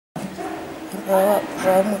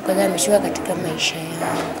Roho Mwokozi ameshuka katika maisha yangu.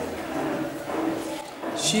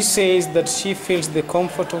 She says that she feels the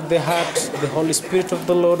comfort of the heart. The Holy Spirit of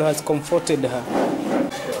the Lord has comforted her.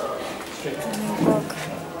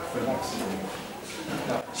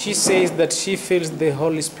 She says that she feels the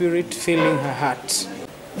Holy Spirit filling her heart.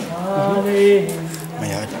 My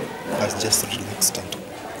heart has just relaxed and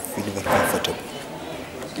feeling very comfortable.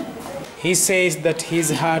 He says that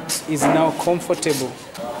his heart is now comfortable.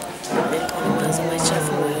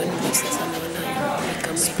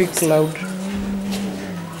 Speak loud.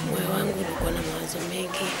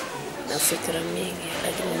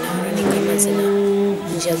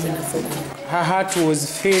 Her heart was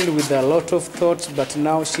filled with a lot of thoughts, but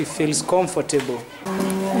now she feels comfortable.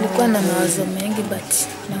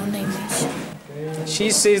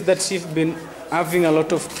 She says that she's been having a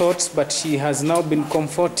lot of thoughts, but she has now been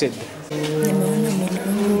comforted.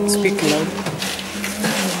 Speak loud.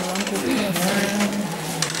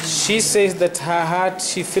 She says that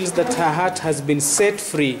she feels that her heart has been set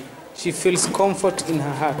free. She feels comfort in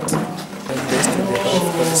her heart.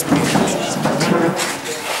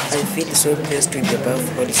 I feel so blessed with the power of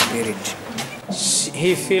the Holy Spirit.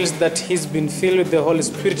 He feels that he's been filled with the Holy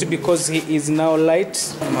Spirit because he is now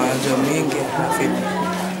light.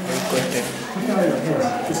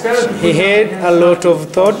 He had a lot of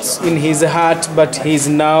thoughts in his heart, but he's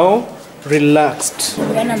now relaxed.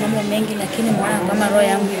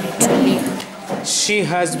 She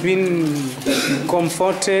has been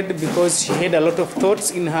comforted because she had a lot of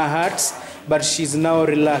thoughts in her heart, but she's now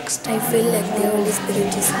relaxed. I feel like the Holy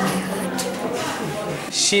Spirit is in my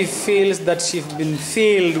heart. She feels that she's been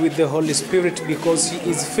filled with the Holy Spirit because she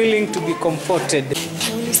is feeling to be comforted. The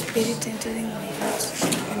Holy Spirit entering my heart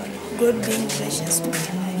and God being gracious to me.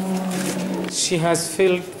 She has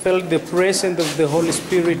felt the presence of the Holy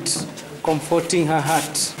Spirit comforting her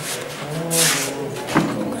heart.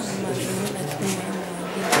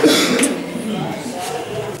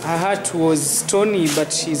 Her heart was stony,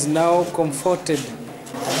 but she is now comforted.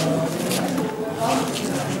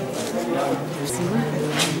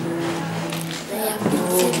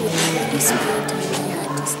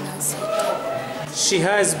 She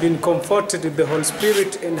has been comforted with the Holy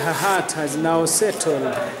Spirit and her heart has now settled.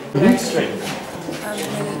 I've been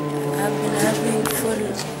having full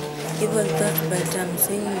evil thoughts, but I'm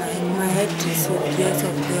saying my heart is with the grace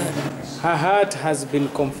of God. Her heart has been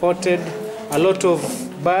comforted. A lot of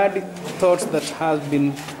bad thoughts that have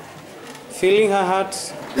been filling her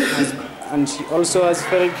heart, and she also has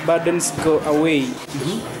felt burdens go away.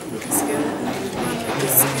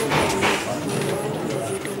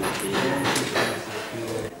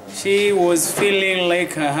 She was feeling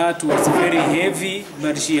like her heart was very heavy,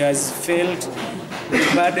 but she has felt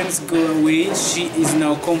the burdens go away. She is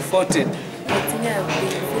now comforted. I think I've been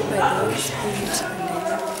filled by the Holy Spirit and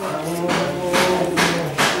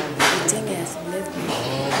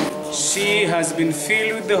She has been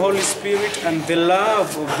filled with the Holy Spirit and the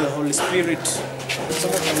love of the Holy Spirit.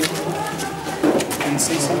 Can you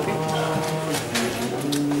say something?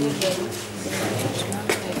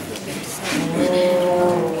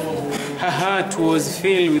 Her heart was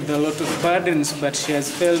filled with a lot of burdens, but she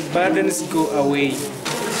has felt burdens go away.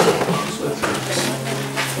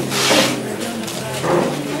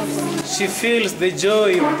 She feels the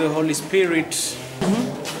joy of the Holy Spirit.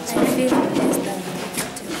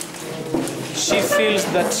 She feels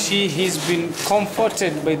that she has been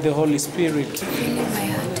comforted by the Holy Spirit.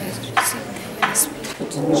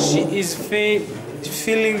 She is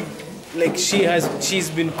feeling like she's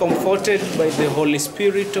been comforted by the Holy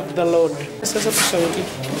Spirit of the Lord.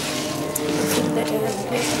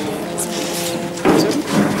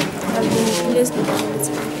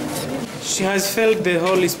 She has felt the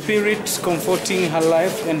Holy Spirit comforting her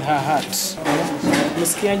life and her heart.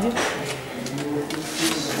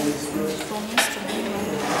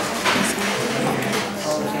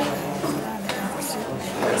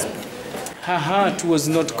 Her heart was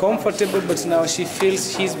not comfortable, but now she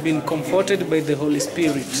feels she's been comforted by the Holy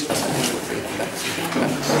Spirit.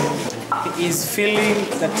 He is feeling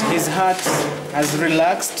that his heart has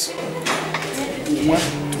relaxed. What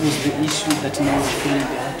was the issue that now he's feeling the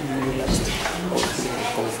heart being relaxed?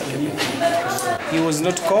 He was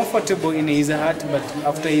not comfortable in his heart, but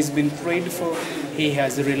after he's been prayed for, he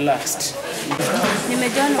has relaxed.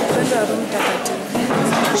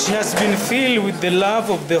 She has been filled with the love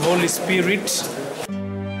of the Holy Spirit.